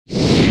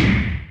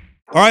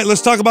All right,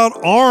 let's talk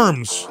about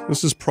arms.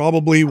 This is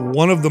probably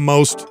one of the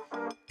most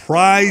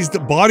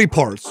prized body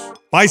parts.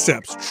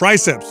 Biceps,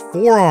 triceps,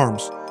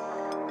 forearms.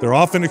 They're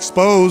often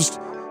exposed.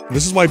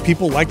 This is why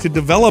people like to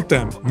develop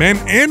them, men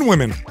and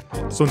women.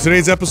 So in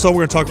today's episode,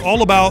 we're gonna talk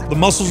all about the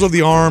muscles of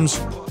the arms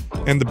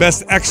and the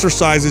best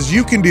exercises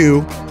you can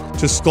do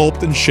to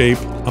sculpt and shape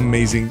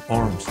amazing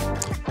arms.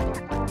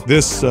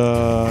 This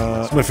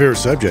it's my favorite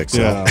subject.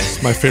 So. Yeah,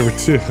 it's my favorite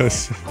too.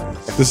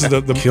 This is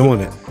the killing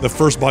it. The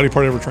first body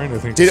part I ever trained, I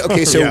think.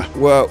 Okay, so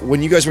Yeah.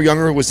 when you guys were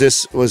younger, was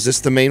this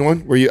the main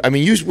one? Were you? I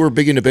mean, you were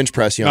big into bench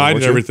press. No, I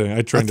did everything.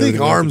 I trained. I think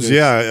everything arms.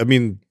 Yeah, I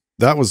mean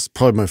that was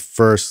probably my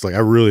first. Like I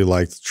really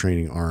liked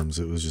training arms.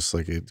 It was just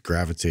like it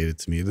gravitated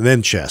to me. And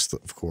then chest,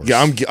 of course.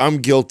 Yeah, I'm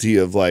guilty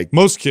of like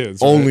most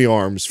kids only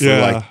arms for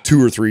like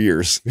 2 or 3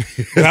 years.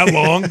 That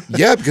long?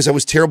 Yeah, because I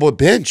was terrible at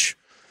bench.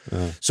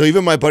 So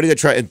even my buddy that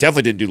tried, and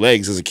definitely didn't do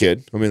legs as a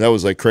kid. I mean, that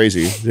was like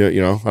crazy. You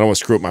know, I don't want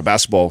to screw up my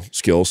basketball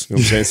skills. You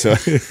know what I'm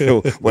saying?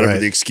 So whatever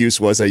the excuse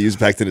was I used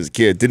back then as a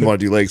kid, didn't want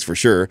to do legs for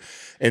sure.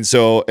 And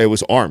so it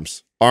was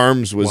arms.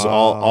 Arms was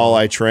all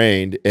I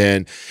trained.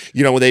 And,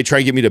 you know, when they tried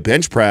to get me to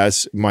bench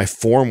press, my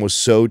form was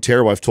so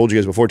terrible. I've told you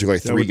guys before, it took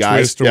like 3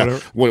 guys. Yeah.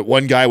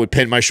 One guy would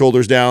pin my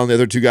shoulders down. The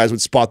other 2 guys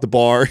would spot the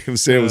bar. It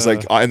was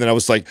like, and then I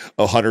was like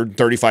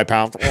 135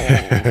 pounds,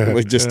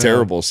 like just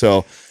terrible.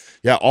 So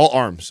yeah, all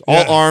arms,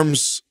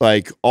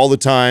 like all the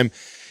time.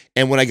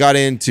 And when I got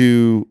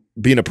into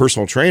being a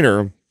personal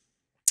trainer,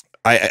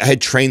 I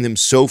had trained them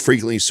so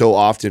frequently, so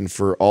often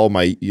for all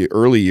my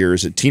early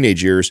years,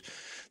 teenage years,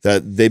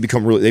 that they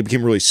became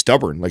really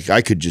stubborn. Like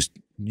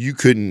you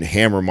couldn't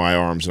hammer my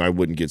arms and I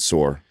wouldn't get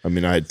sore. I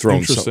mean, I had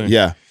thrown something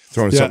at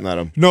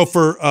them. No,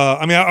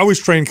 I mean, I always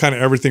trained kind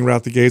of everything right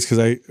out the gates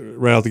because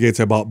right out the gates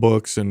I bought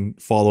books and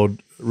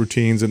followed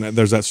routines, and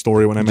there's that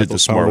story when I met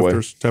those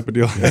powerlifters type of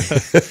deal.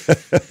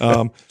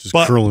 Just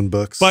curling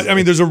books. But I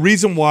mean, there's a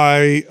reason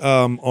why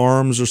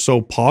arms are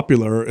so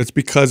popular. It's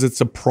because it's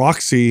a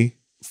proxy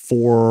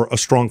for a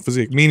strong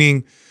physique.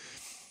 Meaning,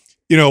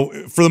 you know,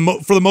 for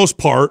the most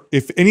part,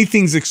 if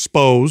anything's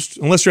exposed,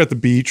 unless you're at the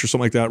beach or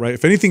something like that, right?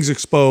 If anything's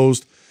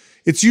exposed,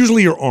 it's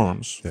usually your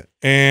arms. Yeah.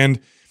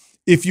 And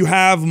if you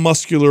have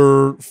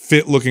muscular,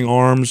 fit-looking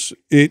arms,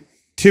 it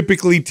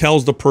typically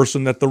tells the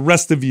person that the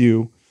rest of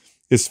you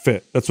is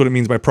fit. That's what it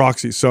means by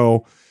proxy.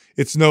 So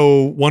it's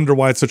no wonder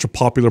why it's such a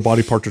popular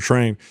body part to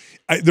train.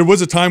 There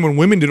was a time when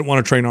women didn't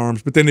want to train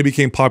arms, but then it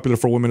became popular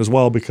for women as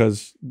well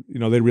because, you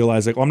know, they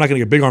realized like, oh, I'm not going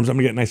to get big arms. I'm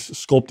going to get nice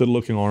sculpted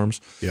looking arms.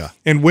 Yeah.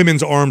 And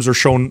women's arms are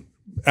shown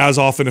as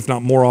often, if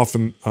not more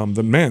often,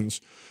 than men's.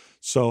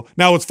 So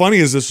now what's funny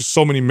is there's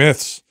so many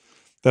myths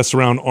that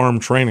surround arm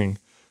training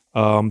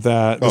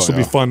that this will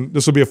be fun.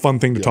 This will be a fun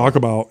thing to talk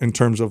about in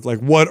terms of like,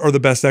 what are the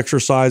best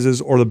exercises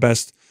or the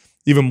best,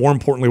 even more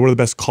importantly, what are the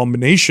best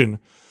combination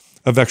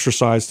of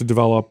exercise to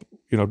develop,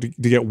 you know, to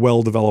get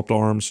well-developed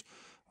arms.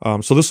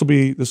 So this will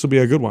be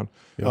a good one.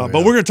 But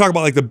we're going to talk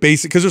about like the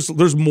basic, because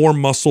there's more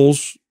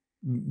muscles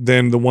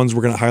than the ones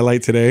we're going to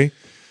highlight today.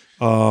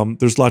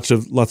 There's lots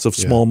of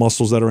small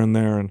muscles that are in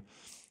there and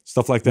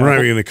stuff like that. We're not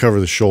even going to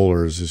cover the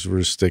shoulders. We're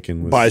just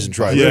sticking with buys and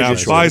triceps. Yeah,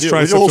 buys,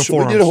 triceps, and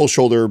forearms. We did a whole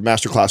shoulder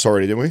masterclass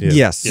already, didn't we?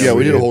 Yes. Yeah,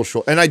 we did a whole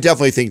shoulder. And I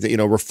definitely think that, you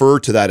know, refer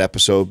to that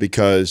episode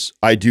because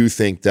I do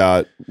think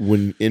that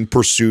when in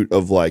pursuit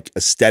of like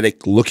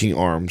aesthetic looking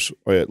arms,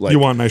 like you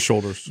want nice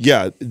shoulders.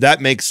 Yeah,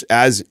 that makes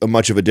as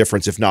much of a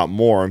difference, if not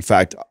more. In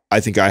fact, I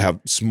think I have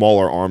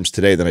smaller arms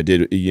today than I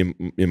did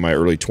in my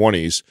early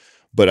 20s.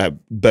 But I have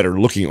better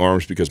looking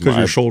arms because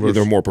my shoulders,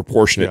 they're more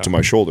proportionate to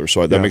my shoulders.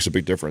 So that makes a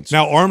big difference.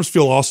 Now, arms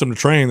feel awesome to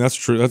train. That's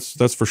true.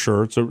 That's for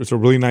sure. It's a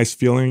really nice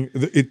feeling.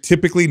 It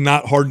typically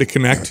not hard to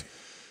connect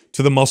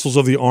to the muscles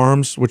of the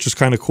arms, which is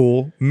kind of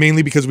cool,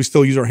 mainly because we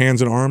still use our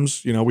hands and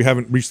arms. You know, we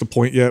haven't reached the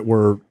point yet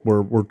where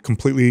we're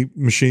completely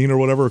machine or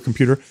whatever, or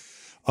computer.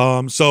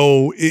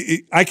 So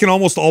I can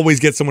almost always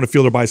get someone to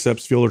feel their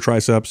biceps, feel their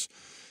triceps,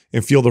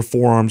 and feel their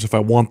forearms if I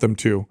want them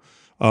to.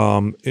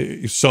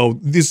 So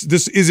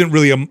this isn't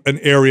really an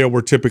area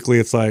where typically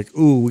it's like,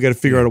 ooh, we got to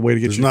figure out a way to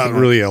get you. There's not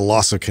really a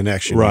loss of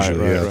connection. Right,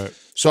 right.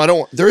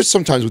 So there is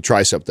sometimes with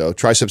tricep though.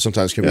 Tricep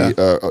sometimes can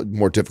be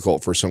more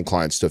difficult for some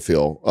clients to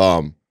feel.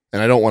 And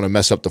I don't want to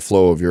mess up the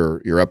flow of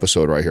your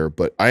episode right here,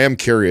 but I am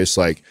curious,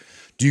 like,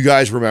 do you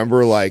guys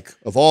remember, like,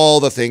 of all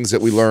the things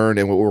that we learned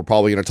and what we're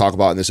probably going to talk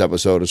about in this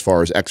episode as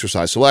far as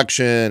exercise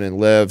selection and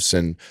lifts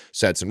and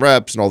sets and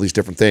reps and all these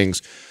different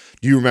things,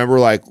 do you remember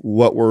like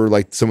what were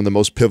like some of the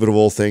most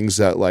pivotal things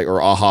that like,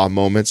 or aha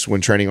moments when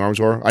training arms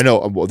were? I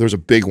know there's a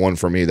big one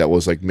for me that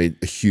was like made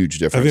a huge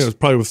difference. I think it was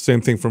probably the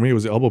same thing for me. It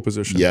was the elbow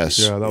position. Yes.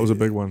 Yeah, that was a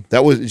big one.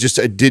 That was just,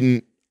 I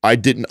didn't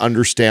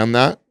understand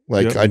that.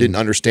 Like I didn't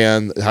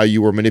understand how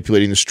you were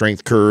manipulating the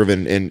strength curve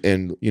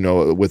and you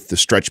know, with the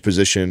stretch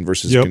position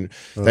versus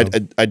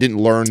I didn't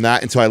learn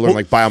that until I learned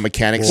like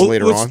biomechanics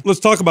later on. Let's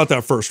talk about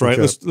that first, right?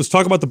 Okay. Let's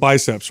talk about the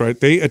biceps, right?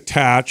 They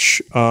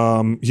attach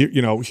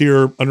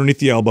here underneath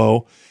the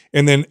elbow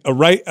and then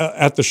right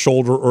at the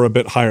shoulder or a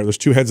bit higher. There's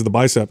 2 heads of the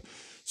bicep.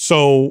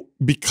 So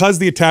because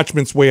the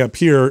attachment's way up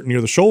here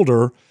near the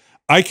shoulder,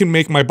 I can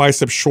make my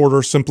bicep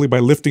shorter simply by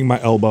lifting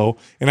my elbow,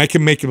 and I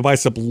can make the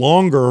bicep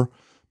longer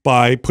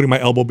by putting my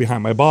elbow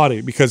behind my body,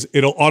 because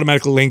it'll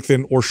automatically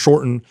lengthen or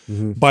shorten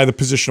by the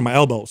position of my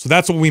elbow. So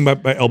that's what we mean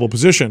by elbow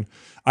position.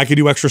 I can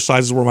do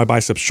exercises where my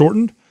bicep's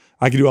shortened.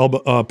 I can do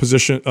elbow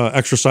position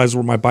exercises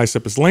where my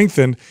bicep is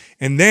lengthened,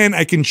 and then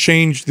I can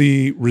change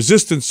the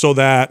resistance so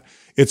that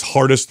it's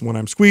hardest when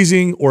I'm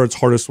squeezing, or it's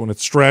hardest when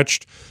it's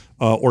stretched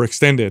or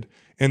extended.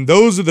 And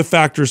those are the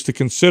factors to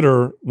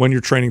consider when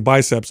you're training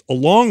biceps,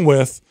 along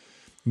with,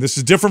 this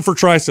is different for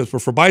triceps,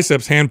 but for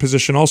biceps, hand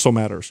position also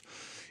matters.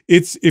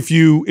 It's if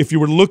you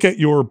were to look at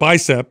your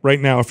bicep right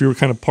now, if you were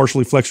kind of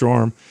partially flex your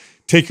arm,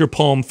 take your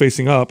palm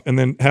facing up and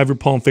then have your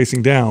palm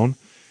facing down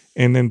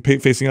and then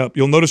facing up,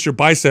 you'll notice your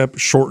bicep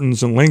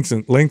shortens and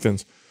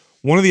lengthens.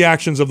 One of the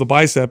actions of the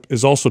bicep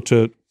is also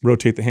to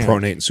rotate the hand.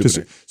 Pronate and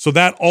supinate. So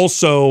that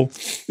also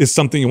is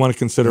something you want to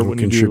consider when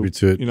you do,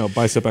 to it. You know,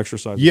 bicep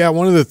exercises. Yeah,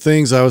 one of the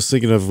things I was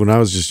thinking of when I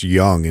was just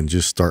young and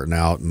just starting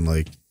out and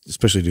like,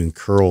 especially doing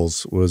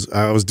curls, was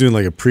I was doing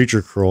like a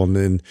preacher curl, and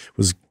then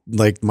was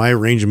like my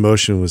range of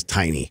motion was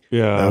tiny.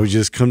 Yeah. I would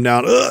just come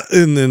down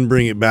and then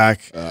bring it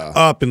back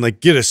up and like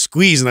get a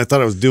squeeze, and I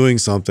thought I was doing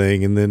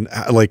something. And then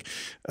like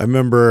I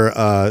remember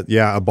a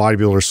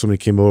bodybuilder or somebody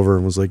came over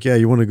and was like, yeah,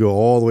 you want to go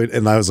all the way,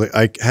 and I was like,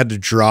 I had to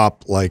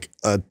drop like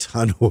a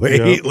ton of weight.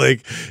 Yep.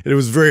 Like it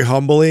was very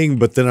humbling,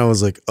 but then I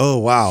was like, oh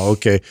wow,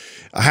 okay,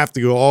 I have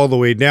to go all the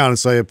way down. And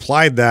so I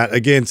applied that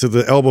again to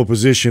the elbow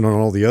position on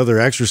all the other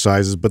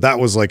exercises, but that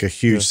was like a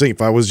huge thing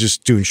if I was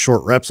just doing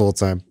short reps all the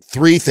time.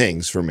 Three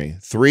things for me.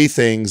 Three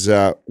things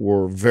that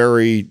were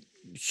very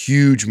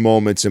huge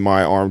moments in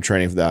my arm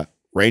training for that.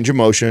 Range of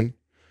motion,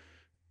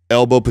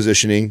 elbow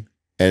positioning,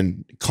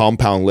 and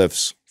compound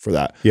lifts for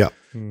that. Yeah.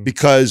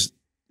 Because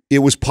it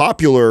was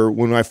popular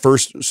when I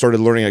first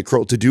started learning at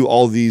curl to do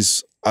all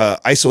these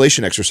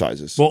isolation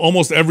exercises. Well,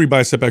 almost every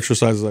bicep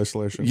exercise is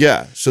isolation.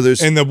 Yeah. So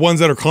there's... And the ones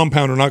that are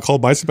compound are not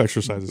called bicep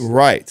exercises.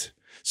 Right.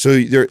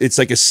 So there, it's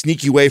like a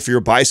sneaky way for your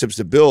biceps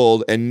to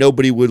build, and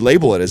nobody would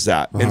label it as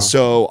that. And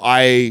so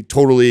I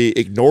totally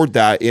ignored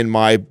that in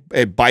my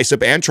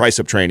bicep and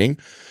tricep training.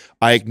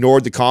 I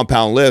ignored the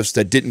compound lifts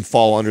that didn't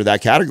fall under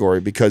that category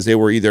because they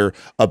were either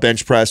a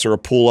bench press or a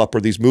pull up or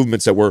these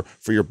movements that were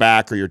for your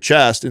back or your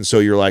chest. And so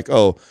you're like,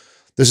 oh,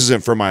 this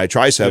isn't for my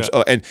triceps.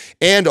 Yeah. Oh,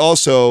 and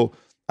also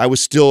I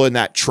was still in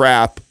that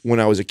trap when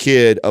I was a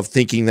kid of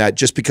thinking that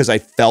just because I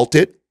felt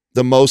it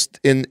the most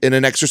in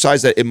an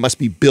exercise that it must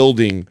be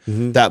building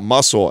that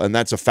muscle, and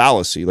that's a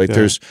fallacy. Like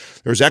there's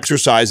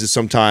exercises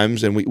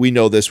sometimes, and we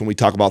know this when we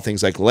talk about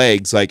things like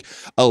legs, like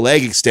a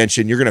leg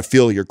extension, you're gonna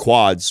feel your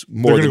quads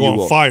more than you will. They're gonna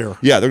go on fire.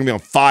 Yeah, they're gonna be on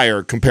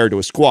fire compared to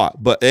a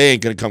squat, but they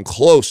ain't gonna come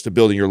close to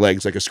building your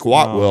legs like a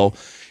squat will.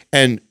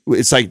 And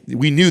it's like,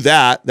 we knew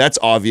that, that's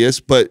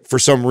obvious, but for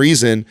some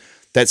reason,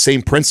 that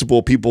same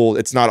principle, people,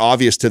 it's not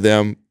obvious to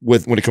them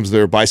when it comes to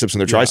their biceps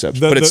and their triceps,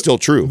 but it's still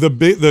true.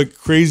 The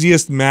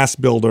craziest mass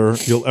builder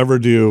you'll ever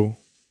do,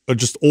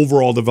 just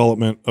overall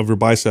development of your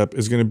bicep,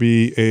 is going to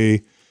be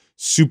a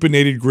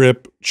supinated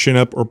grip, chin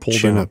up or pull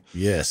down.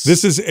 Yes.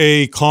 This is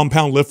a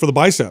compound lift for the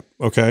bicep,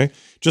 okay?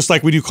 Just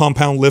like we do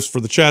compound lifts for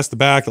the chest, the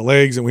back, the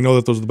legs, and we know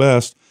that those are the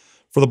best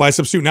for the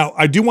biceps too. Now,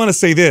 I do want to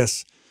say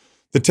this.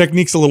 The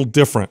technique's a little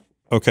different,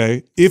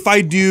 okay? If I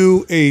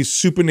do a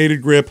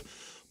supinated grip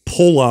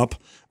pull up,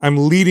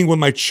 I'm leading with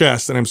my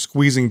chest and I'm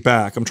squeezing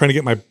back. I'm trying to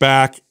get my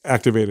back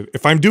activated.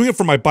 If I'm doing it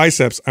for my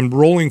biceps, I'm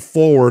rolling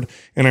forward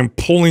and I'm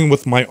pulling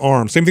with my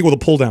arm. Same thing with a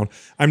pull down.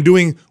 I'm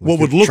doing what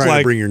would look trying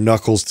like— to bring your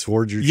knuckles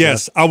towards your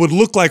yes, chest. I would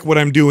look like what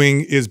I'm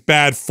doing is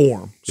bad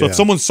form. So if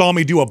someone saw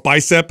me do a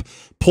bicep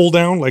pull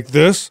down like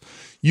this,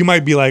 you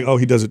might be like, oh,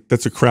 he does it.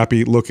 That's a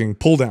crappy looking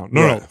pull down.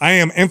 No, I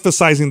am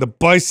emphasizing the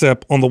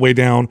bicep on the way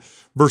down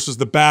versus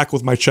the back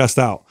with my chest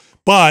out.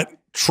 But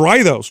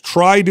try those.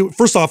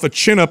 First off, a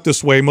chin up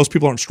this way. Most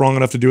people aren't strong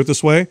enough to do it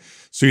this way.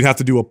 So you'd have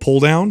to do a pull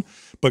down,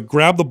 but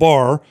grab the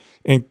bar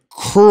and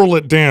curl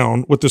it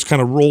down with this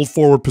kind of rolled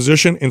forward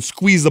position and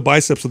squeeze the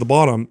biceps at the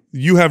bottom.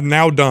 You have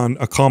now done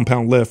a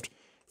compound lift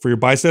for your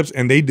biceps,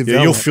 and they develop.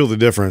 Yeah, you'll feel the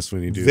difference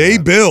when you do They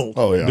that. build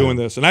doing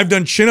this. And I've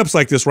done chin ups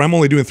like this where I'm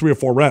only doing 3 or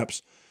 4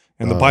 reps.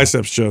 And the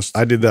biceps just—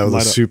 I did that with a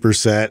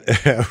superset.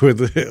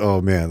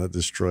 Oh man, that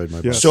destroyed my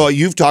biceps. So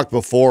you've talked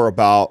before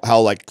about how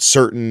like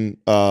certain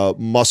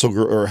muscle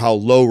or how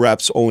low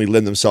reps only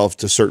lend themselves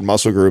to certain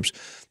muscle groups.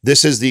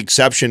 This is the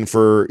exception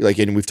for like,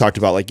 and we've talked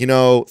about like,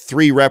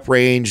 3 rep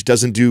range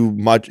doesn't do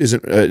much,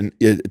 isn't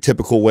a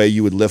typical way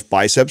you would lift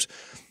biceps.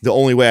 The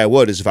only way I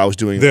would is if I was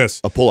doing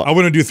a pull-up. I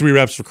wouldn't do 3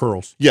 reps for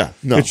curls. Yeah,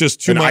 no. It's just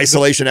too an much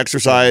isolation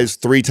exercise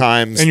 3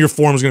 times. And your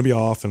form is going to be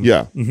off. And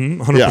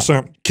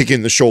 100%.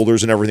 Kicking the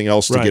shoulders and everything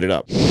else to get it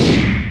up.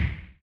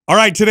 All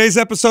right, today's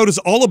episode is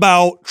all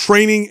about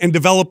training and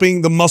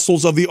developing the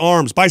muscles of the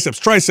arms, biceps,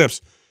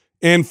 triceps,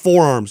 and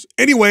forearms.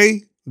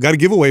 Anyway, got a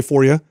giveaway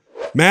for you.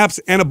 MAPS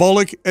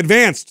Anabolic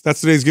Advanced.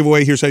 That's today's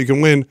giveaway. Here's how you can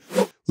win.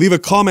 Leave a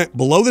comment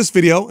below this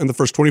video in the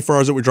first 24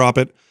 hours that we drop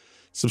it.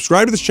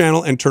 Subscribe to this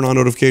channel and turn on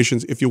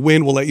notifications. If you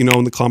win, we'll let you know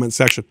in the comment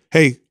section.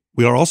 Hey,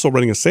 we are also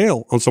running a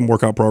sale on some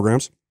workout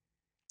programs.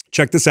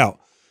 Check this out.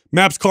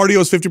 MAPS Cardio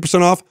is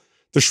 50% off.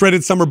 The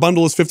Shredded Summer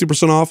Bundle is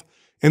 50% off.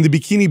 And the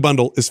Bikini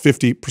Bundle is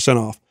 50%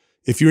 off.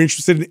 If you're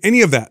interested in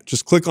any of that,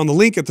 just click on the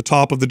link at the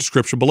top of the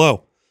description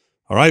below.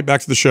 All right,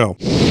 back to the show.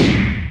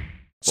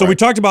 So we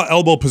talked about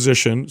elbow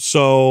position.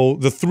 So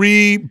the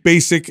 3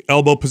 basic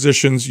elbow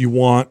positions you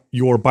want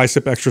your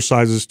bicep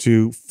exercises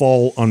to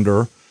fall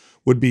under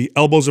would be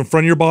elbows in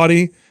front of your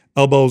body,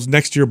 elbows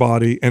next to your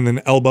body, and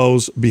then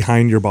elbows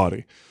behind your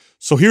body.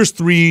 So here's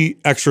 3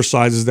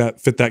 exercises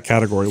that fit that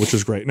category, which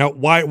is great. Now,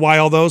 why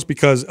all those?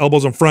 Because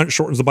elbows in front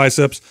shortens the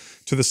biceps.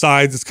 To the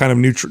sides, it's kind of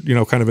neutral, you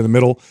know, kind of in the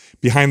middle.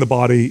 Behind the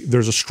body,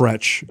 there's a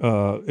stretch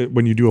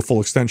when you do a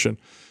full extension.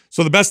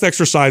 So the best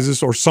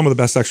exercises, or some of the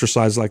best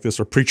exercises like this,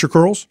 are preacher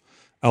curls,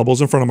 elbows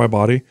in front of my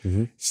body,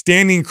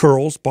 standing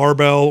curls,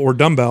 barbell or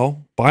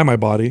dumbbell by my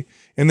body,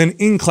 and then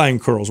incline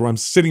curls, where I'm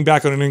sitting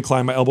back on an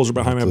incline, my elbows are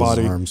behind my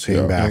body. Arms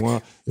hang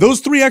back. Those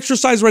 3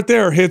 exercises right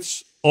there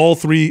hits all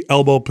 3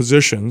 elbow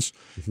positions.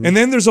 And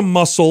then there's a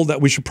muscle that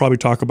we should probably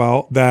talk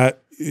about that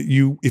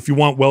if you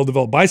want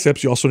well-developed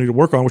biceps, you also need to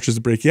work on, which is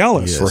the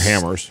brachialis. For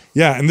hammers.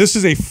 Yeah, and this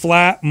is a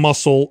flat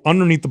muscle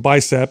underneath the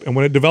bicep, and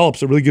when it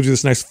develops, it really gives you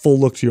this nice full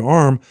look to your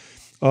arm.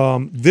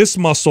 This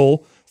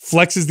muscle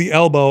flexes the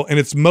elbow, and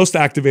it's most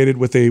activated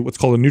with what's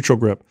called a neutral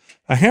grip,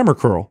 a hammer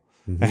curl.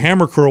 A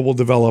hammer curl will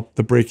develop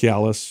the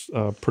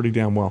brachialis pretty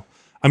damn well.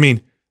 I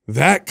mean,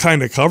 that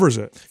kind of covers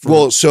it.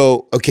 Well,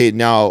 so, okay,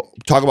 now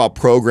talk about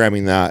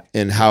programming that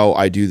and how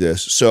I do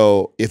this.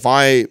 So if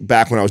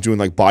back when I was doing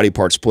like body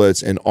part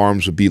splits and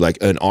arms would be like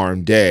an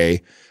arm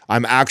day,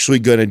 I'm actually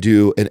going to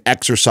do an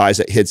exercise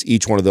that hits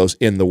each one of those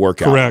in the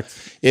workout.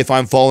 Correct. If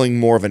I'm following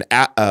more of an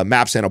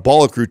MAPS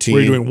anabolic routine,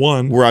 where you're doing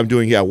one, where I'm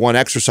doing one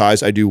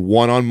exercise, I do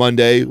one on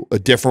Monday, a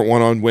different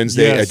one on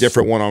Wednesday, a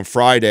different one on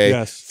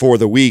Friday for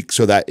the week,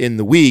 so that in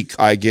the week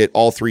I get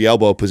all 3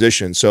 elbow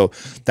positions. So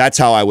that's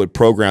how I would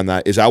program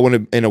that. Is I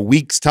want to, in a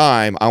week's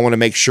time, I want to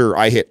make sure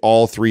I hit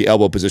all 3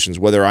 elbow positions,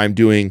 whether I'm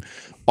doing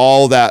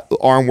all that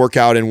arm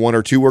workout in 1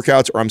 or 2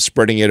 workouts, or I'm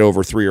spreading it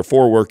over 3 or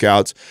 4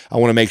 workouts. I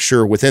want to make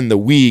sure within the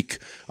week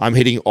I'm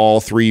hitting all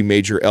 3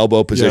 major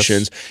elbow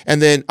positions.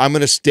 And then I'm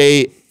going to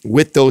stay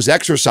with those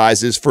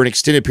exercises for an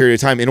extended period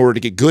of time in order to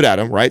get good at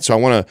them, right? So I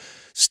want to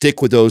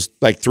stick with those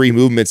like 3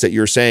 movements that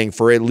you're saying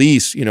for at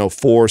least,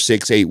 4,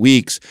 6, 8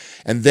 weeks.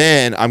 And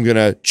then I'm going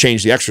to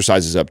change the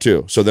exercises up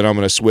too. So then I'm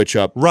going to switch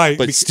up,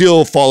 but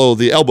still follow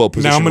the elbow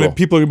position. Now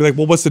people are going to be like,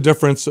 well, what's the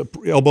difference?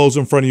 Elbows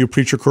in front of you,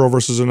 preacher curl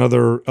versus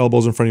another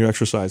elbows in front of you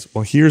exercise.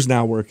 Well, here's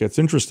now where it gets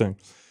interesting.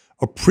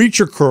 A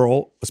preacher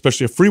curl,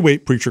 especially a free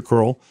weight preacher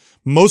curl,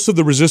 most of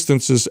the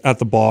resistance is at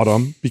the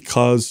bottom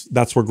because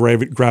that's where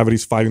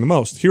gravity's fighting the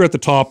most. Here at the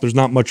top, there's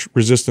not much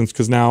resistance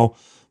because now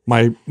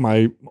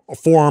my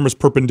forearm is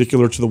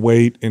perpendicular to the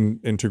weight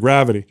and to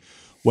gravity.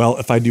 Well,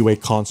 if I do a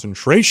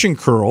concentration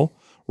curl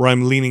where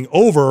I'm leaning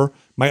over,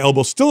 my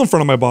elbow's still in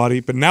front of my body,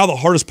 but now the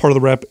hardest part of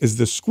the rep is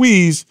the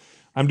squeeze.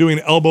 I'm doing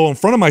an elbow in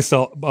front of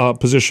myself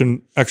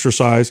position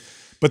exercise,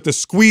 but the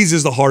squeeze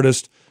is the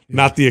hardest,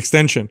 not the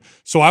extension.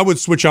 So I would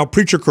switch out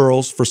preacher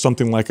curls for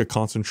something like a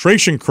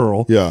concentration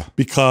curl.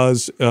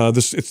 Because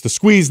it's the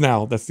squeeze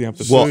now. That's the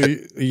emphasis. Well,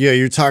 yeah,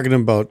 you're talking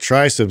about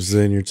triceps,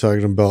 then you're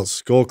talking about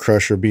skull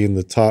crusher being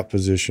the top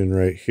position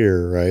right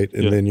here, right?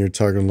 And then you're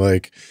talking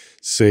like,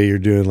 say you're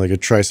doing like a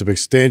tricep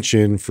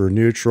extension for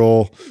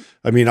neutral.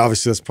 I mean,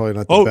 obviously that's probably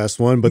not the best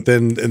one, but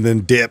then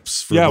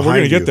dips. For we're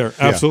gonna get there.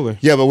 Absolutely.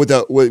 Yeah,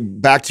 but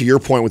back to your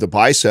point with the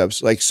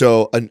biceps, like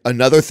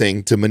another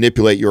thing to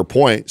manipulate your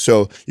point.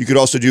 So you could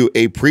also do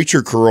a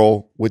preacher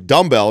curl with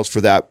dumbbells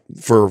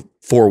for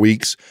 4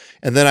 weeks,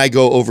 and then I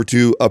go over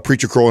to a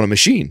preacher curl on a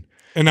machine.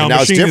 And now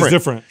machine is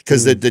different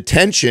because the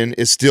tension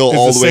is still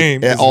all the way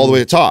to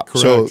the top.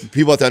 Correct. So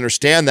people have to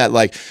understand that,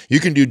 like, you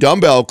can do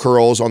dumbbell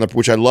curls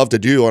which I love to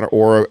do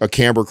or a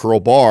camber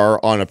curl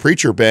bar on a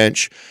preacher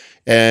bench.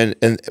 And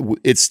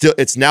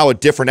it's now a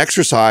different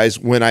exercise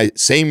when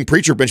same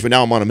preacher bench, but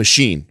now I'm on a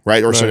machine,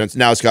 right? Or so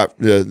now it's got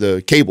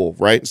the cable,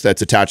 right? So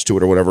that's attached to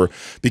it or whatever,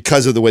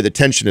 because of the way the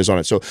tension is on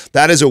it. So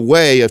that is a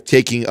way of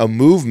taking a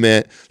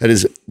movement that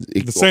is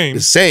the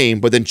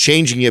same, but then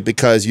changing it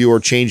because you are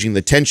changing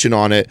the tension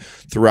on it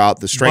throughout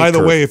the strength. By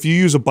the way, if you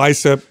use a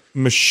bicep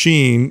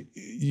machine,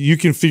 you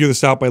can figure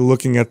this out by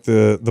looking at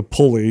the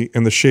pulley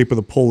and the shape of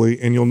the pulley,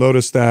 and you'll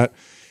notice that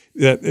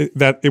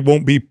it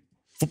won't be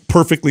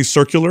perfectly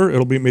circular.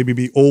 It'll maybe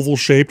be oval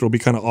shaped. It'll be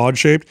kind of odd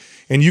shaped,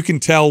 and you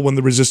can tell when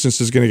the resistance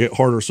is going to get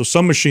harder. So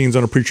some machines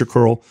on a preacher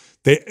curl,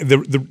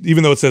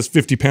 even though it says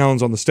 50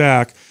 pounds on the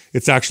stack,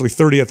 it's actually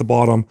 30 at the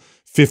bottom,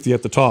 50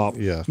 at the top.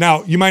 Yeah.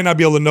 Now you might not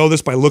be able to know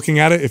this by looking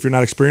at it if you're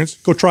not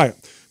experienced. Go try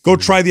it. Go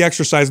try the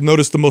exercise.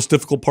 Notice the most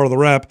difficult part of the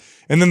rep,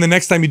 and then the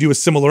next time you do a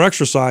similar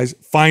exercise,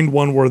 find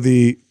one where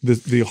the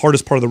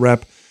hardest part of the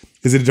rep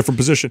is in a different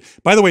position.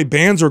 By the way,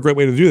 bands are a great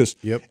way to do this.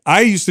 Yep.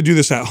 I used to do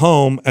this at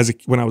home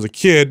when I was a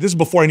kid. This is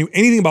before I knew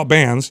anything about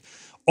bands.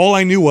 All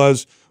I knew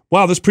was,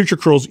 wow, this preacher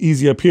curl is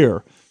easy up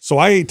here. So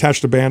I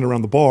attached a band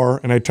around the bar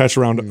and I attached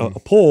around a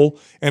pole,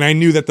 and I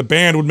knew that the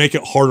band would make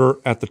it harder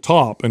at the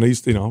top. And I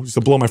used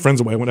to blow my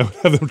friends away when I would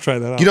have them try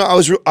that out. You know,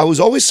 I was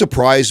always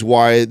surprised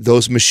why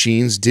those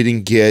machines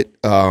didn't get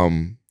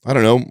I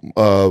don't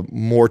know,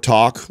 more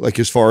talk, like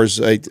as far as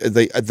where you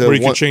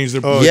could change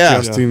their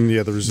adjusting,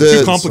 the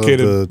resistance. Too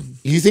complicated.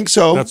 You think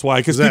so? That's why,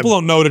 because people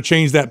don't know to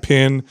change that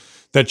pin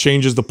that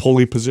changes the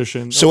pulley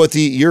position. So at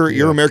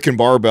your American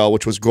Barbell,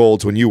 which was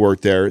Gold's when you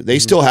worked there, they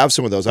still have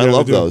some of those. I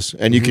love those,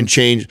 and you can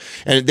change.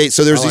 And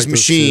so there's these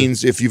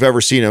machines, if you've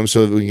ever seen them,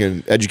 so we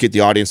can educate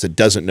the audience that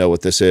doesn't know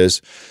what this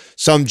is.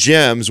 Some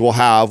gyms will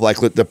have like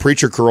the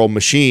preacher curl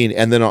machine,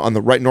 and then on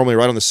the normally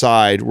right on the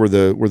side where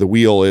the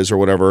wheel is or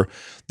whatever,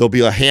 there'll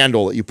be a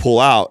handle that you pull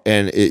out,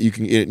 and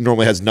it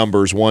normally has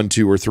numbers 1,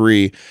 2, or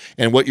 3.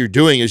 And what you're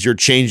doing is you're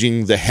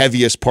changing the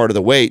heaviest part of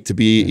the weight to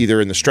be either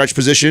in the stretch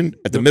position,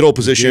 at the middle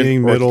position,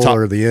 or, middle, at the top,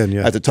 or the end,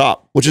 at the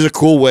top, which is a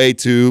cool way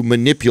to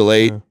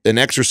manipulate an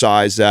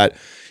exercise that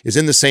is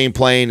in the same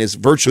plane, is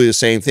virtually the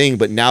same thing,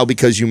 but now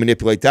because you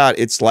manipulate that,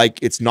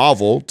 it's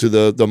novel to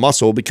the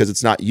muscle because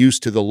it's not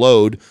used to the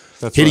load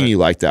hitting you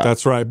like that.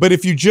 That's right. But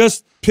if you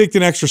just picked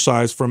an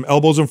exercise from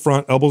elbows in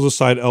front, elbows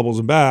aside, elbows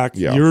in back,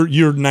 you're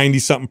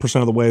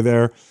 90-something% of the way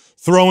there.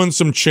 Throw in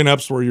some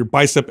chin-ups where your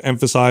bicep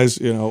emphasize,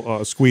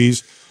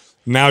 squeeze.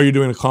 Now you're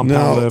doing a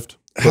compound lift.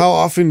 How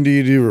often do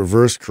you do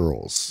reverse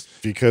curls?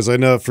 Because I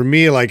know for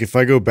me, like if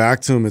I go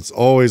back to them, it's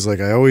always like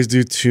I always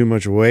do too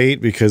much weight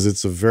because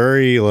it's a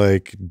very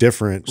like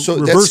different. So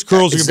reverse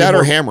curls is that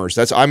or hammers?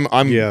 That's I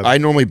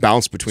normally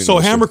bounce between. So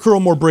those hammer two. curl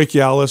more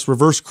brachialis.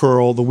 Reverse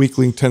curl, the weak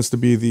link tends to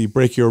be the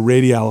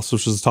brachioradialis,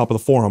 which is the top of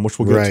the forearm, which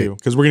we'll get to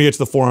because we're gonna get to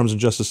the forearms in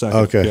just a second.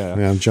 Okay,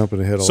 yeah, I'm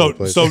jumping ahead all the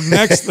place. So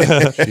next,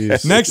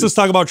 next let's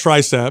talk about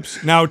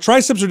triceps. Now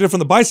triceps are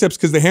different than biceps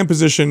because the hand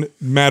position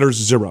matters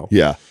 0.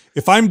 Yeah.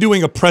 If I'm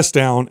doing a press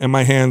down and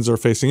my hands are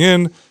facing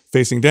in,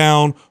 facing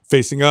down,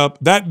 facing up,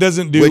 that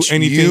doesn't do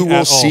anything you will at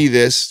all. see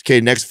this,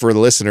 okay, next for the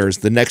listeners,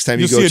 the next time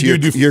you go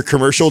to your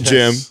commercial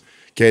gym,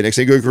 okay, next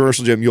time you go to a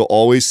commercial gym, you'll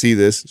always see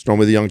this. It's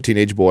normally the young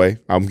teenage boy.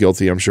 I'm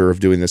guilty, I'm sure,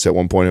 of doing this at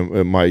one point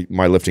in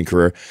my lifting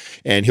career.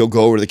 And he'll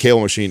go over to the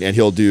cable machine and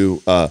he'll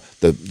do the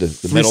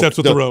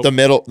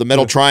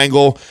metal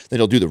triangle, then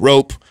he'll do the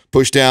rope,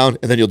 push down,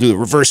 and then you'll do the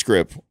reverse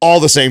grip. All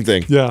the same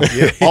thing. Yeah.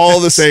 All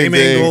the same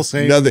thing. Angle,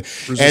 same nothing.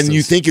 And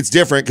you think it's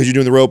different because you're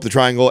doing the rope, the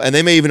triangle, and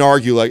they may even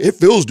argue like, it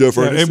feels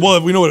different. Yeah,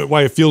 well, we know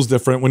why it feels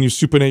different. When you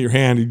supinate your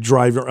hand, you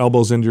drive your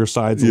elbows into your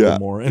sides a little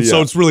more. And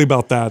so it's really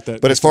about that.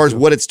 But as far as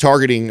what it's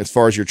targeting, as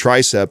far as your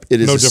tricep,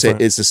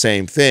 it's the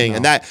same thing.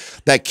 And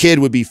that kid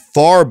would be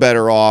far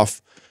better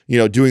off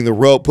doing the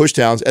rope push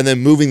downs and then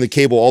moving the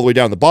cable all the way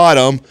down the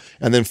bottom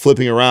and then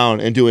flipping around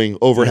and doing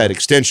overhead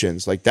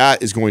extensions. Like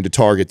that is going to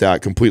target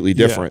that completely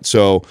different.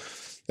 So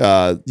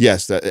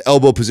yes, the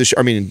elbow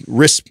position,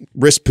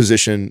 wrist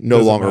position no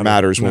longer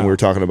matters when we're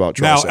talking about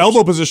triceps. Now,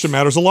 elbow position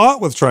matters a lot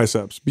with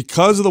triceps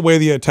because of the way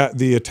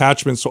the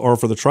attachments are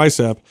for the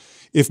tricep.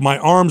 If my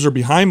arms are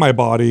behind my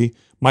body,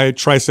 my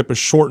tricep is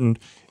shortened.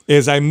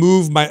 As I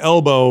move my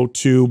elbow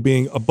to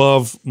being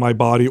above my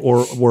body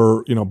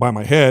or by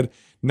my head,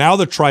 now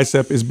the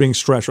tricep is being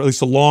stretched, or at least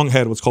the long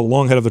head, what's called the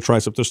long head of the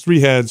tricep. There's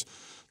 3 heads.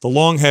 The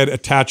long head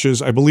attaches,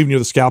 I believe, near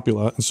the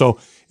scapula. And so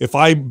if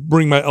I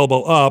bring my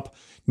elbow up,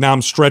 now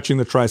I'm stretching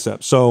the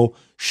tricep. So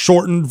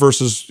shortened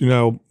versus,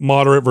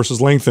 moderate versus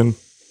lengthened.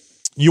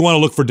 You want to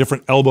look for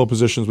different elbow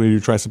positions when you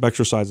do tricep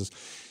exercises.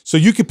 So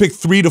you could pick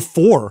 3 to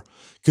 4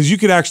 because you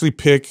could actually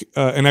pick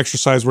an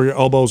exercise where your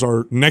elbows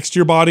are next to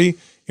your body,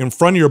 in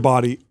front of your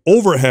body,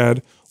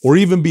 overhead, or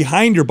even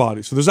behind your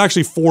body. So there's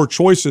actually 4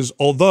 choices,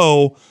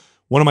 although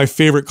one of my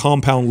favorite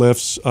compound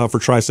lifts for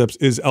triceps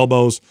is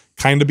elbows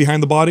kind of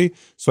behind the body.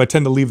 So I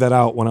tend to leave that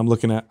out when I'm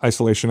looking at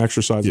isolation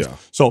exercises. Yeah.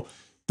 So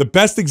the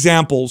best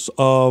examples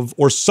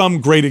or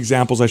some great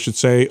examples, I should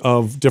say,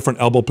 of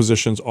different elbow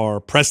positions are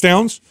press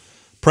downs,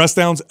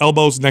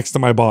 elbows next to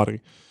my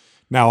body.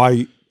 Now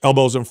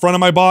elbows in front of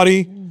my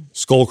body,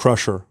 skull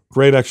crusher,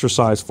 great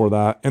exercise for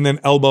that. And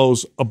then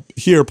elbows up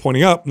here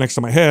pointing up next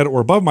to my head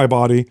or above my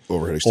body,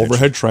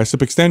 overhead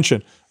tricep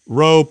extension.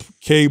 Rope,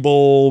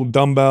 cable,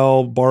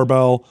 dumbbell,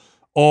 barbell,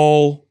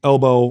 all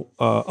elbow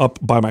up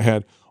by my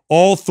head.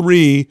 All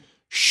 3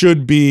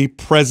 should be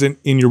present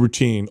in your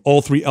routine,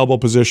 all 3 elbow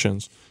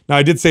positions. Now,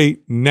 I did say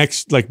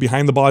next, like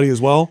behind the body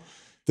as well.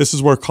 This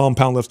is where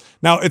compound lifts.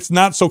 Now, it's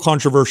not so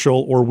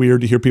controversial or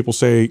weird to hear people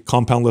say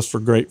compound lifts are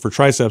great for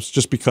triceps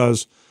just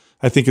because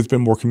I think it's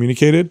been more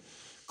communicated.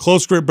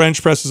 Close grip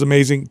bench press is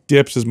amazing.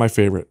 Dips is my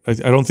favorite. I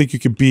don't think you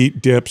could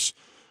beat dips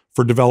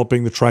for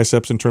developing the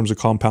triceps in terms of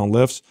compound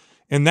lifts.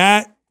 And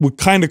that would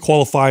kind of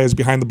qualify as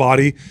behind the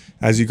body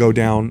as you go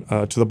down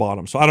to the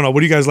bottom. So I don't know. What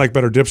do you guys like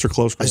better, dips or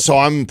close grips? So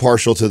I'm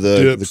partial to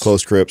the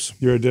close grips.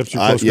 You're a dips.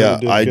 You're close yeah,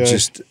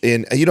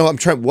 I'm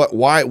trying.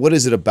 What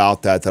is it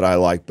about that I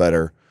like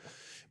better?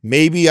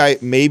 Maybe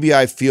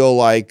I feel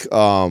like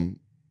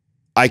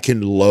I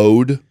can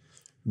load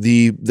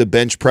the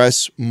bench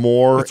press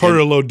more. It's harder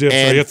to load dips,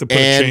 so you have to put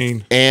a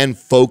chain. And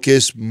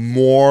focus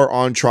more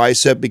on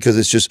tricep because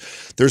it's just,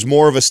 there's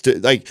more of a,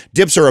 like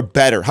dips are a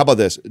better, how about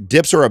this?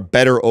 Dips are a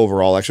better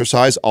overall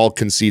exercise. I'll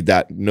concede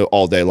that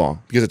all day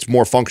long because it's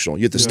more functional.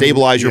 You have to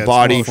stabilize your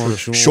body,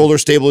 shoulder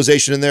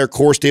stabilization in there,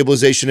 core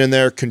stabilization in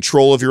there,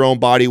 control of your own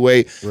body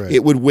weight. Right.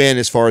 It would win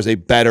as far as a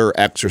better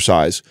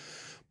exercise.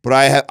 But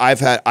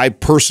I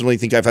personally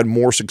think I've had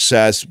more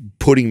success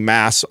putting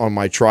mass on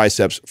my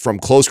triceps from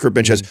close grip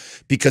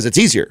benches because it's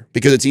easier.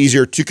 Because it's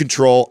easier to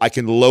control. I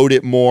can load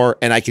it more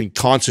and I can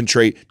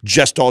concentrate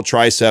just all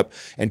tricep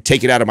and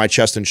take it out of my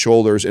chest and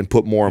shoulders and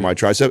put more on my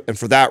tricep. And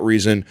for that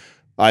reason,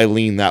 I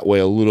lean that way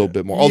a little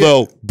bit more.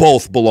 Although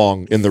both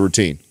belong in the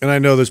routine. And I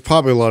know there's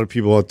probably a lot of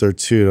people out there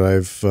too that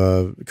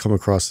I've come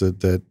across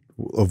that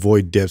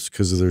avoid dips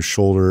because of their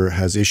shoulder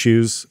has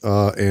issues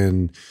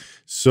and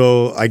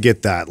so I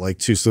get that, like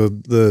too. So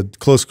the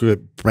close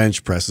grip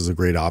bench press is a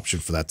great option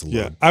for that to load.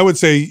 Yeah, I would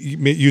say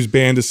use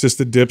band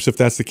assisted dips if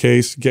that's the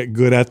case. Get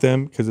good at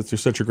them because it's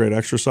such a great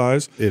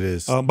exercise. It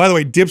is. By the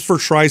way, dips for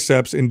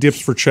triceps and dips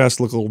for chest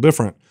look a little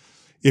different.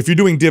 If you're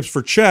doing dips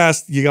for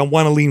chest, you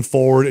want to lean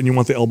forward and you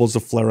want the elbows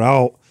to flare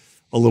out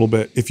a little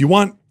bit. If you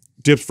want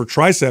dips for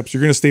triceps,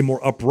 you're going to stay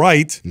more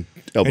upright, and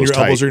your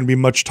elbows are going to be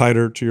much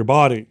tighter to your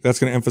body. That's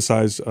going to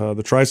emphasize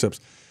the triceps.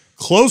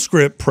 Close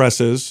grip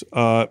presses,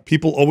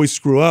 people always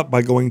screw up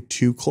by going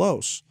too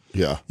close.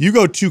 Yeah. You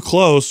go too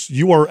close,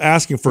 you are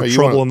asking for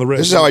trouble in the wrist.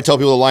 This is how I tell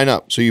people to line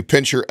up. So you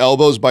pinch your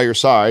elbows by your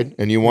side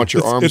and you want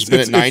your arms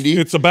bent at 90.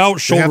 It's about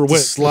shoulder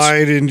width.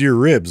 Slide into your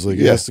ribs. Like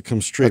it has to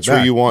come straight back.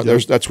 Where you want,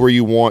 that's where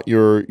you want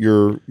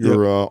your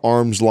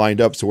arms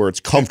lined up to where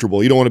it's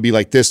comfortable. You don't want to be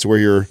like this to where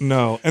you're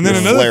No. And then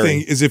another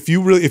thing is if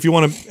you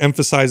want to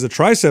emphasize the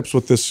triceps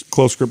with this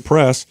close grip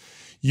press,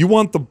 you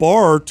want the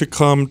bar to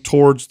come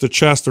towards the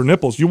chest or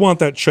nipples. You want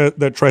that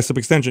tricep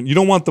extension. You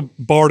don't want the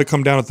bar to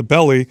come down at the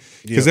belly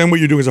because then what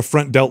you're doing is a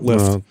front delt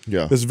lift.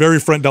 This very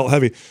front delt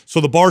heavy.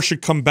 So the bar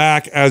should come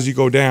back as you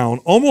go down,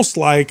 almost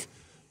like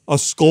a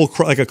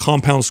like a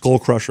compound skull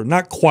crusher.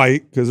 Not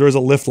quite because there is a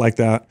lift like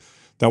that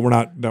we're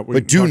not.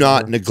 But do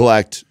not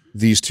neglect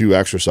these two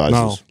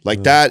exercises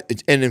like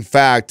that. And in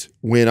fact,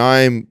 when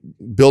I'm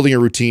building a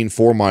routine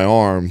for my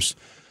arms,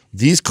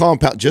 these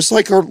compound, just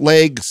like our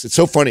legs, it's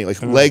so funny. Like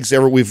legs,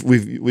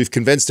 we've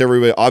convinced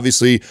everybody.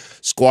 Obviously,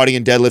 squatting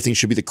and deadlifting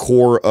should be the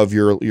core of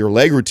your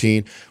leg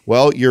routine.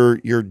 Well,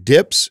 your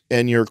dips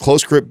and your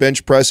close grip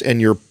bench press and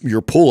your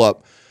pull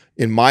up,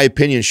 in my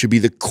opinion, should be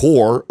the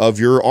core of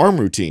your arm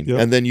routine.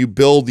 And then you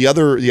build the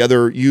other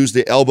use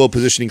the elbow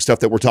positioning stuff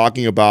that we're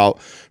talking about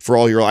for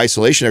all your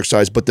isolation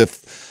exercise. But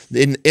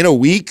in a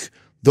week,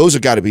 those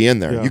have got to be in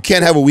there. You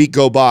can't have a week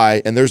go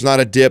by and there's not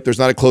a dip, there's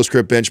not a close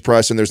grip bench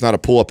press, and there's not a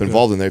pull-up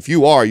involved in there. If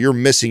you are, you're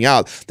missing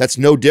out. That's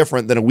no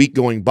different than a week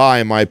going by,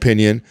 in my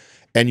opinion,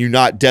 and you're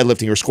not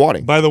deadlifting or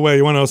squatting. By the way,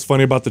 you want to know what's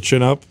funny about the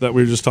chin-up that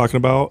we were just talking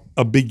about?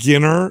 A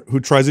beginner who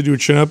tries to do a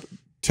chin-up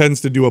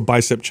tends to do a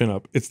bicep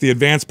chin-up. It's the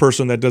advanced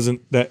person that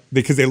doesn't,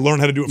 because they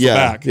learn how to do it for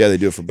back. Yeah, they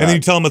do it for back. And then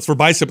you tell them it's for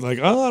bicep, like,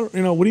 oh,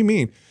 what do you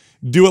mean?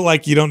 Do it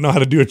like you don't know how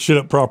to do a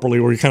chin-up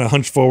properly, where you kind of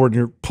hunch forward and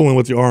you're pulling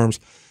with your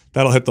arms.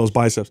 That'll hit those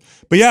biceps.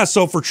 But yeah,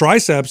 so for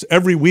triceps,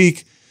 every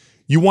week,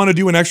 you want to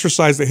do an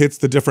exercise that hits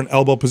the different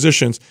elbow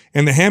positions,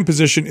 and the hand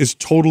position is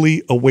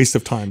totally a waste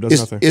of time. Does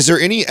nothing. Is there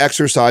any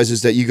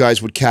exercises that you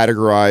guys would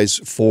categorize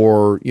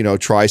for,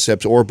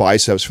 triceps or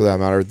biceps for that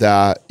matter,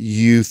 that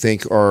you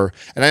think are,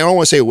 and I don't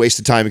want to say a waste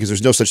of time because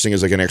there's no such thing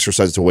as like an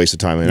exercise that's a waste of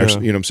time. You know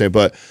what I'm saying?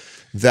 But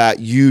that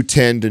you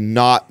tend to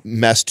not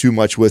mess too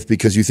much with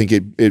because you think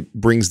it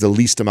brings the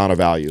least amount of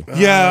value.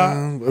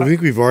 I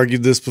think we've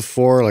argued this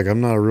before. Like,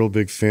 I'm not a real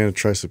big fan of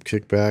tricep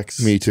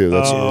kickbacks. Me too.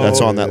 That's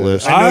on that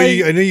list.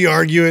 I know you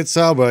argue it,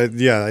 Sal, but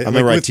I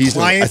remember I teased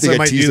him. I think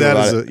I teased him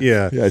about it.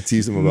 Yeah, I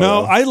teased him about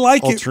No, I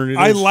like it.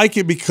 I like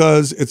it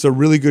because it's a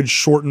really good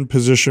shortened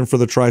position for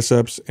the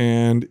triceps.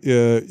 And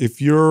if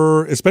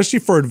you're, especially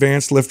for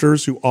advanced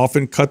lifters who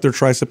often cut their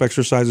tricep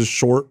exercises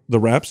short, the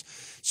reps.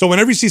 So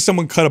whenever you see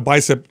someone cut a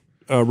bicep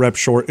rep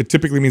short, it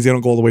typically means they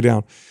don't go all the way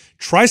down.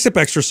 Tricep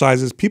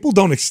exercises, people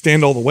don't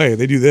extend all the way.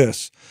 They do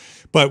this.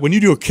 But when you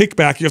do a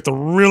kickback, you have to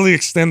really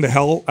extend the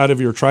hell out of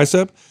your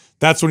tricep.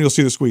 That's when you'll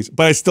see the squeeze.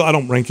 But I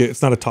don't rank it.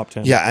 It's not a top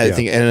 10. Yeah, I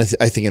think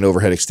an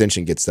overhead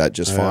extension gets that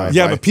just fine.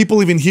 Yeah, right? But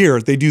people even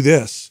here, they do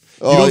this.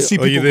 You don't see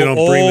people they don't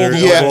bring their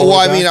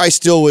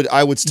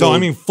I would still. No, I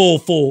mean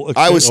full.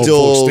 I would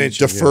still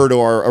defer to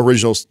our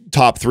original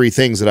top three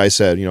things that I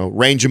said.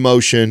 Range of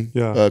motion,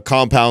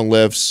 compound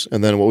lifts,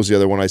 and then what was the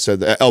other one I said?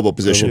 The elbow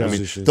position. I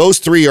mean, those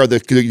three are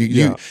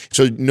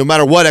So no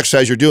matter what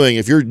exercise you're doing,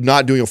 if you're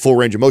not doing a full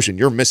range of motion,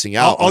 you're missing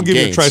out. I'll give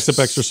you a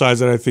tricep exercise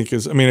that I think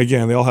is. I mean,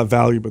 again, they all have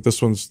value, but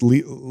this one's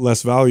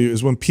less value.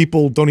 Is when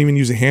people don't even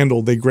use a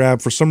handle; they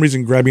grab, for some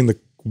reason, grabbing the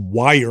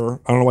wire. I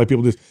don't know why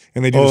people do,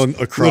 and they do this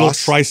little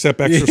tricep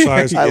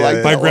exercise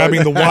by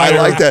grabbing the wire. I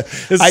like that.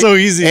 It's so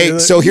easy. Hey,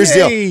 so here's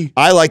the deal.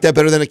 I like that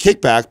better than a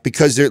kickback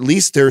because at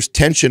least there's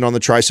tension on the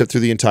tricep through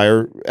the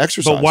entire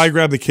exercise. But why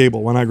grab the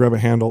cable when I grab a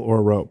handle or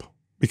a rope?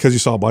 Because you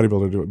saw a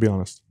bodybuilder do it. Be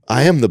honest.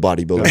 I am the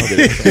bodybuilder.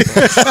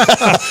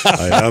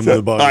 I am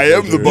the bodybuilder. I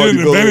am the You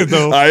didn't invent it,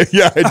 though. I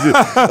did.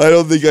 I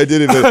don't think I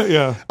did it.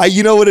 Yeah.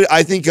 You know what?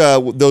 I think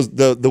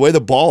the way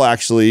the ball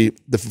actually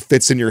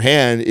fits in your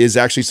hand is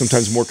actually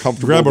sometimes more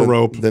comfortable. Grab a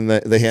rope. than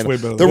the hand. way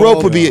better. The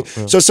rope would be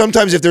so.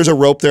 Sometimes if there's a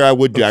rope there, I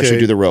would actually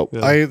do the rope.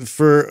 I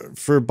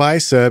for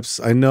biceps,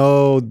 I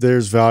know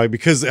there's value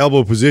because the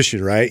elbow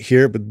position right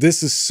here, but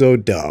this is so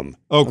dumb.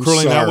 Oh, I'm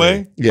curling that sorry.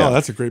 way? Yeah. Oh,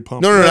 that's a great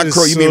pump. No, That not is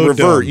curl. You so mean revert.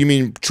 dumb. You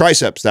mean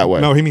triceps that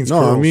way. No, he means No,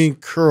 curls. I mean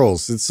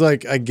curls. It's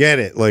like I get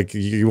it. Like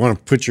you want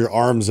to put your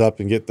arms up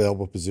and get the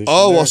elbow position.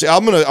 Oh, there. well, see,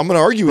 I'm gonna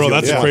argue with Bro,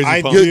 you. that's on a this.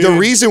 crazy pump. The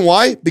reason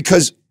why,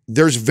 because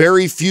there's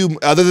very few,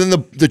 other than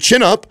the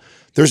chin up,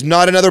 there's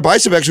not another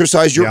bicep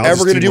exercise you're Yeah, I'll ever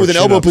just going to do do more with an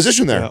elbow chin-ups.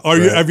 position there. Have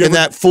you In ever,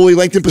 that fully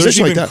lengthened there's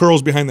position even like that.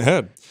 curls behind the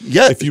head.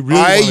 Yeah, If you really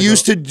I wanna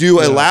used go. to do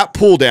a lap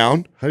pull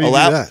down. How do you do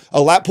that?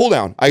 A lap pull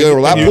down. I go to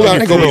a lap you- pull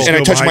down and and, you I go curl. and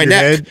I touch my Behind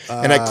your neck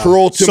head? and I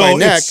curl to So my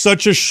neck. it's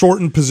such a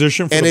shortened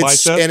position for And the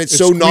it's bicep. it's It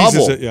so squeezes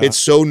novel. it, yeah. It's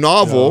so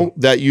novel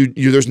that you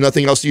there's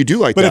nothing else you do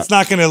like But that.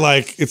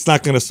 it's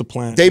not gonna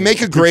supplant. They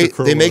make a great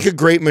curl they make or- a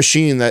great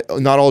machine that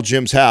not all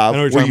gyms have I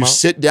know what you're where talking you about.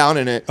 sit down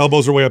in it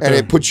elbows are way up and there.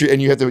 it puts you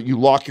and you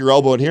lock your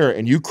elbow in here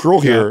and you curl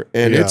here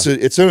and Yeah.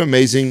 it's an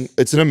amazing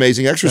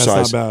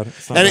exercise. bad.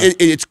 It's not and bad.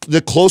 it's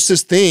the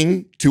closest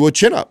thing to a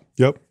chin up.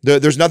 Yep.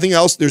 There's nothing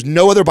else. There's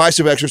no other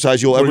bicep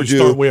exercise you'll ever you do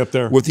start way up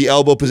there. with the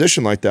elbow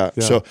position like that.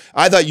 Yeah. So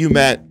I thought you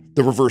meant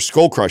the reverse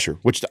skull crusher,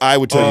 which I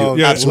would tell Oh,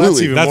 you yeah,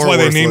 absolutely. even That's more why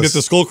they named it worthless.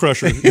 the skull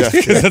crusher.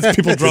 Because that's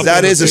people drop.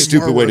 that is a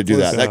stupid. stupid way to do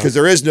that. Because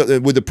there is no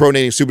with the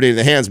pronating, supinating in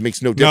the hands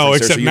makes no difference. No, there.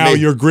 except So you now may-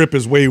 your grip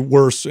is way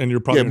worse, and you're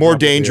probably more gonna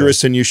drop it.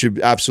 dangerous, and you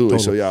should absolutely.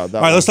 So yeah. That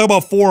All right, let's talk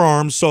about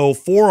forearms. So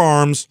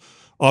forearms,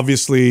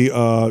 obviously,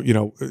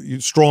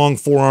 strong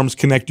forearms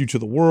connect you to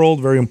the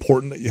world. Very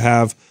important that you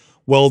have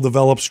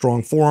well-developed,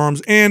 strong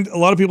forearms. And a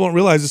lot of people don't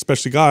realize,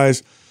 especially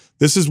guys,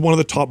 this is one of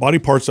the top body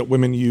parts that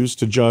women use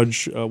to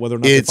judge whether or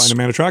not they It's find a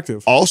man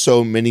attractive.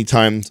 Also, many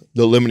times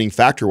the limiting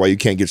factor why you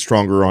can't get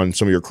stronger on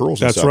some of your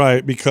curls. and That's stuff.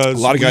 right, because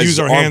A lot of we guys use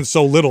our arm- hands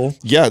so little.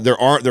 Yeah,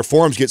 their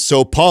forearms get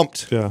so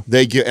pumped. Yeah.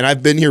 They get, and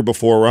I've been here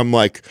before where I'm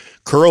like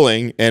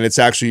curling, and it's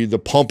actually the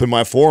pump in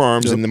my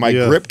forearms, and then my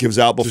grip gives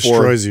out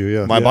before Destroys you,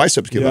 yeah. my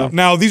biceps give out.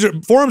 Now,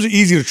 forearms are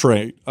easy to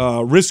train.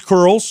 Wrist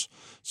curls.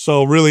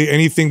 So really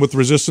anything with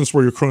resistance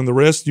where you're curling the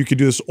wrist, you could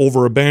do this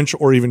over a bench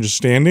or even just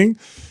standing.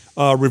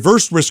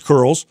 Reverse wrist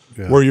curls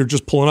where you're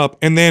just pulling up,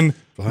 and then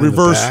Behind the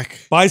reverse back?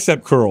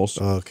 bicep curls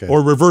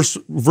or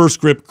reverse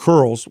grip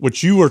curls,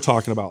 which you were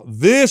talking about.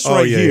 This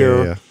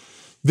here.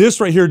 This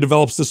right here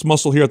develops this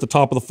muscle here at the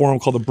top of the forearm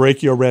called the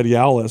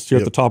brachioradialis here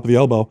at the top of the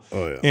elbow.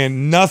 Oh, yeah.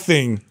 And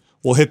nothing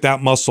will hit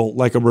that muscle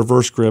like a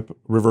reverse grip,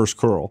 reverse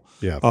curl.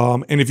 Yeah.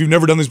 And if you've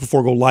never done these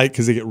before, go light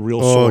because they get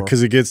real Oh, sore.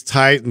 because it gets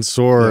tight and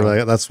sore.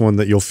 Like, that's one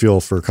that you'll feel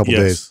for a couple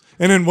days.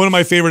 And then one of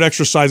my favorite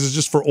exercises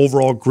just for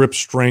overall grip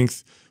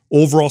strength,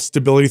 overall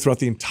stability throughout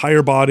the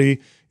entire body,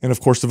 and of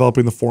course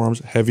developing the forearms,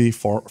 heavy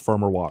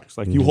farmer walks.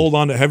 Like you hold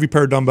on to a heavy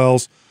pair of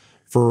dumbbells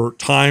for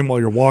time while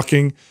you're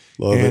walking.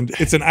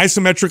 It's an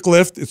isometric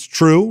lift. It's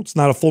true. It's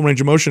not a full range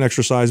of motion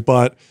exercise,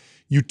 but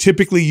you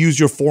typically use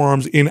your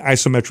forearms in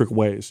isometric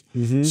ways.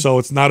 So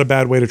it's not a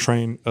bad way to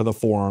train the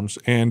forearms.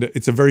 And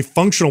it's a very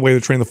functional way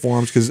to train the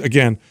forearms because,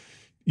 again,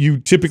 you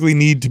typically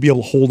need to be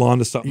able to hold on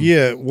to something.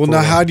 Yeah. Well,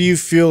 now how do you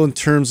feel in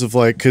terms of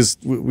like, because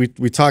we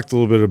talked a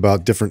little bit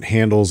about different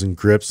handles and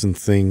grips and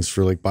things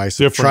for like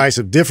bicep,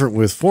 tricep, different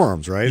with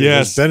forearms, right?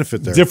 Yes. There's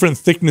benefit there. Different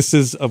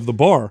thicknesses of the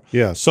bar.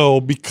 Yeah. So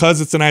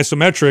because it's an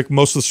isometric,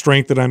 most of the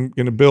strength that I'm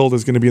going to build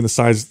is going to be in the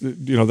size,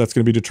 that's going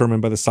to be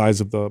determined by the size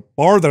of the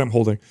bar that I'm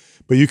holding.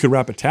 But you could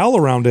wrap a towel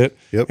around it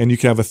and you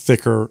can have a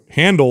thicker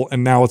handle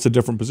and now it's a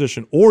different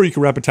position. Or you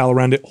can wrap a towel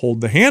around it,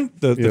 hold the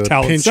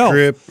towel pinch itself.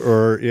 grip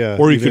or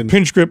you could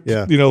pinch grip,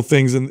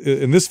 things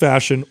in this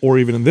fashion or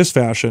even in this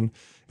fashion.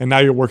 And now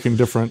you're working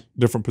different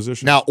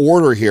positions. Now,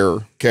 order here,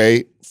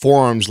 okay?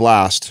 Forearms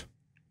last,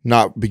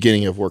 not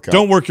beginning of workout.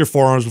 Don't work your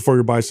forearms before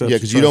your biceps. Yeah,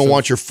 because you don't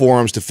want your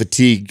forearms to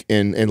fatigue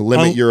and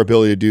limit your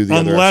ability to do the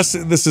other. Unless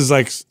this is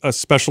like a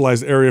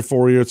specialized area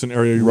for you, it's an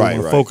area you really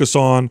want to focus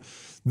on.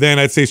 Then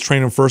I'd say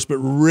train them first, but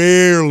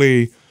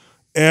rarely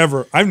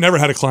ever. I've never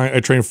had a client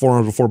I trained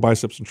forearms before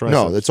biceps and triceps.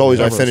 No, that's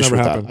always I finished with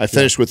happened. that. I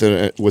finished with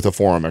a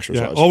forearm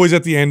exercise. Yeah, always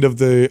at the end of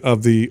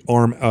the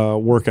arm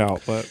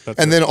workout. But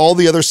and then all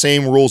the other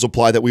same rules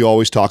apply that we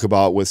always talk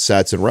about with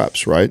sets and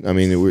reps, right? I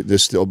mean,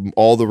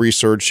 all the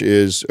research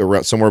is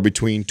around somewhere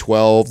between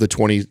 12 to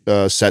 20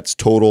 sets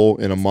total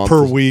in a month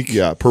per week.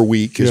 Yeah, per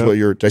week is what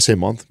you're. Did I say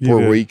month?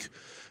 Per week.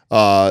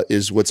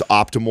 Is what's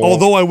optimal.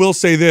 Although I will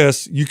say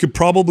this, you could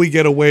probably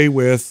get away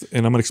with,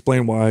 and I'm going to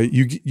explain why,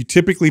 you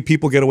typically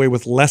people get away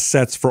with less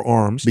sets for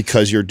arms.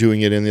 Because you're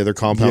doing it in the other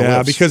compound Yeah,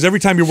 lifts. because every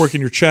time you're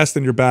working your chest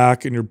and your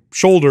back and your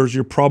shoulders,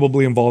 you're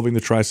probably involving the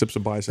triceps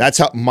and biceps. That's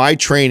how my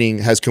training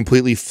has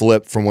completely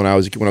flipped from when I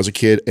was a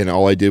kid and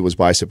all I did was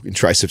bicep and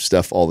tricep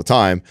stuff all the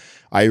time.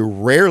 I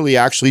rarely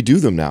actually do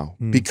them now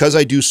because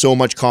I do so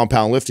much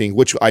compound lifting,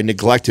 which I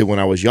neglected when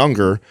I was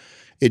younger.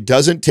 It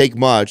doesn't take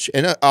much.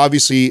 And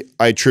obviously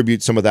I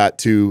attribute some of that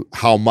to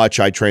how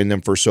much I trained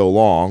them for so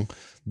long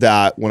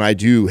that when I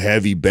do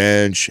heavy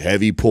bench,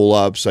 heavy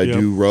pull-ups, I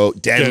do row,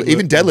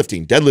 even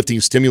deadlifting.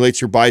 Deadlifting stimulates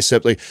your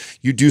bicep. Like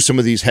you do some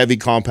of these heavy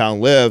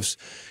compound lifts,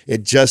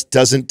 it just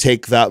doesn't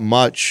take that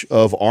much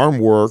of arm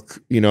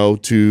work, you know,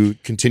 to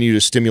continue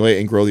to stimulate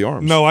and grow the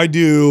arms. No, I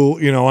do,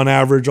 you know, on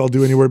average, I'll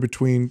do anywhere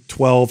between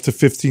 12 to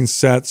 15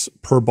 sets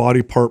per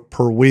body part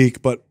per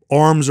week, but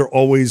arms are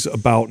always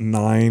about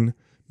 9,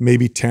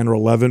 maybe 10 or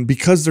 11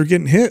 because they're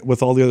getting hit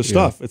with all the other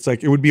stuff. It's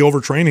like it would be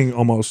overtraining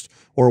almost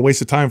or a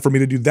waste of time for me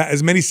to do that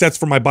as many sets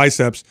for my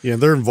biceps. Yeah,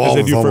 they're involved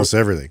with almost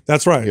everything.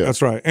 That's right.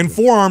 That's right. And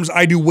forearms,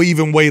 I do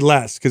way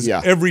less because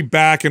every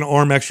back and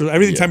arm exercise,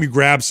 every time you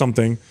grab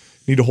something,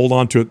 you need to hold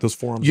on to it. Those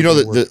forearms. You know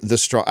that the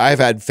strong. I've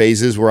had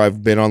phases where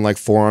I've been on like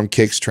forearm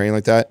kicks, training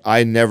like that.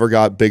 I never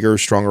got bigger,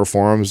 stronger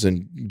forearms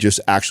than just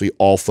actually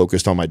all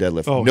focused on my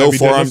deadlift. Oh,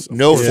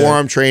 no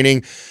forearm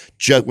training.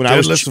 Just when I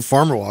was and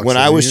farmer walks. When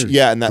I was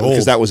and that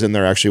because that was in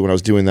there actually when I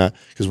was doing that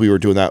because we were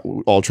doing that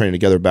all training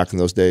together back in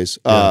those days.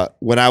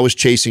 When I was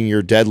chasing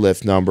your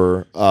deadlift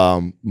number,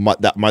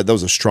 that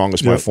was the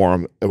strongest my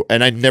forearm,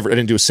 and I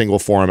didn't do a single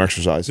forearm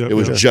exercise. It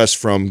was just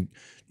from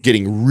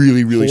getting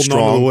really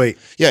strong. On the weight.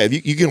 Yeah,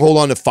 if you can hold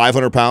on to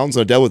 500 pounds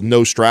on a deadlift with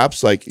no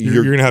straps, like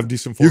you're gonna have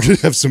decent forearms. You're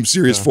gonna have some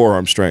serious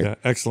forearm strength. Yeah,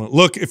 excellent.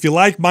 Look, if you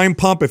like Mind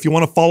Pump, if you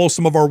want to follow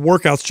some of our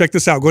workouts, check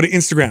this out. Go to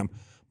Instagram,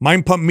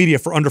 Mind Pump Media,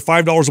 for under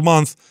 $5 a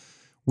month.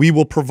 We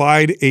will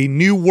provide a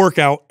new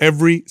workout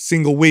every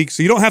single week.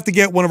 So you don't have to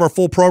get one of our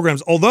full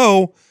programs.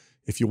 Although,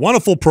 if you want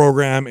a full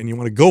program and you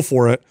want to go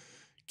for it,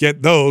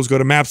 get those. Go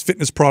to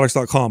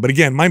mapsfitnessproducts.com. But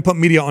again, Mind Pump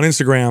Media on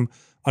Instagram,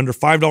 under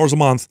 $5 a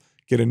month.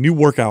 Get a new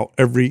workout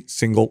every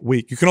single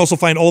week. You can also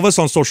find all of us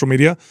on social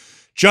media.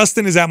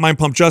 Justin is at Mind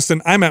Pump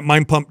Justin. I'm at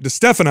Mind Pump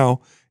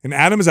DeStefano. And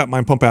Adam is at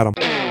Mind Pump Adam.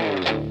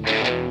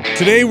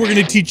 Today, we're going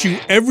to teach you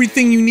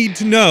everything you need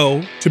to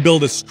know to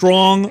build a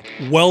strong,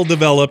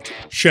 well-developed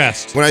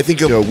chest. When I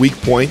think of weak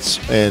points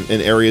and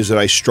areas that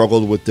I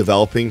struggled with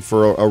developing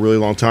for a really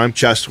long time,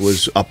 chest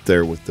was up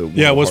there with the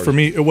it was for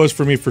me. It was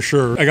for me for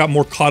sure. I got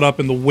more caught up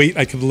in the weight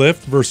I could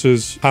lift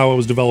versus how I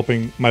was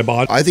developing my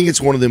body. I think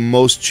it's one of the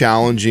most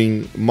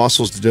challenging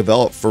muscles to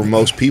develop for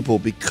most people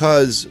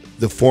because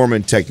the form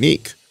and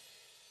technique.